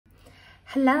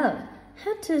Hello,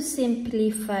 how to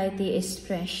simplify the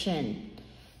expression?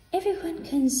 Everyone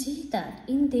can see that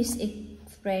in this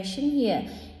expression here,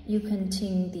 you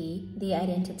contain the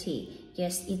identity.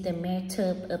 Yes, it's the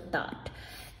method of thought.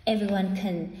 Everyone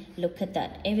can look at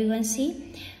that. Everyone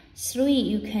see? 3,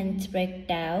 you can break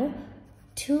down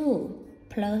 2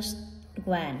 plus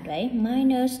 1, right?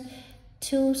 Minus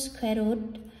 2 square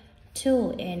root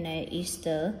 2, and is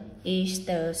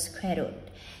the square root.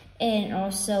 And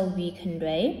also we can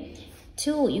write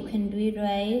 2, you can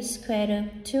rewrite square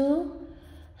root 2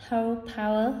 whole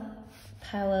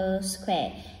power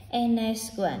square. And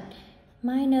next one,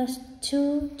 minus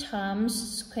 2 times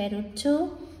square root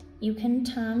 2, you can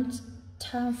times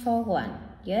for 1.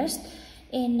 Yes.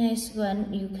 And next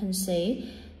one, you can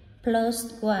say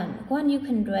plus 1. 1 you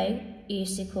can write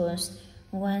is equals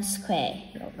 1 square,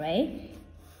 right?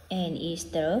 And is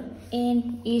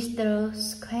the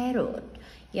square root.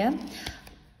 Yeah,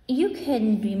 you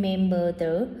can remember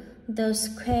the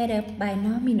square of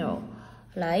binomial,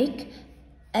 like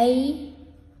a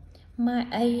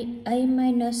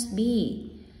minus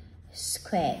b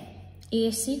square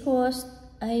is equals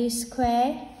a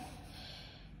square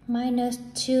minus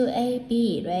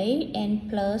 2ab, right? And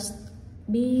plus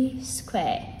b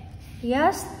square.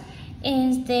 Yes,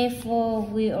 and therefore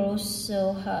we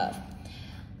also have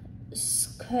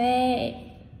square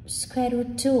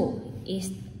root 2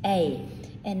 is a,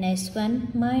 and next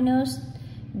one minus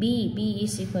b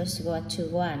is equals to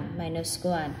 1 minus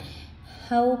 1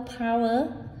 whole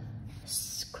power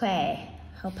square,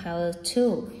 whole power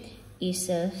 2 is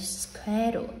a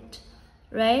square root,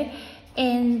 right?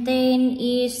 And then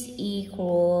is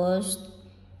equals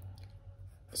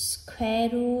square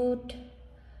root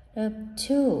of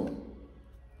 2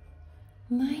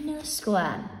 minus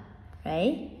 1,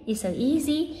 right? It's so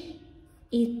easy.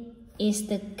 It is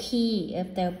the key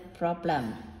of the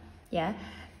problem. Yeah.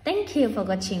 Thank you for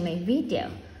watching my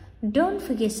video. Don't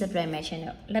forget to subscribe my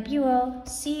channel. Love you all.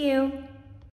 See you.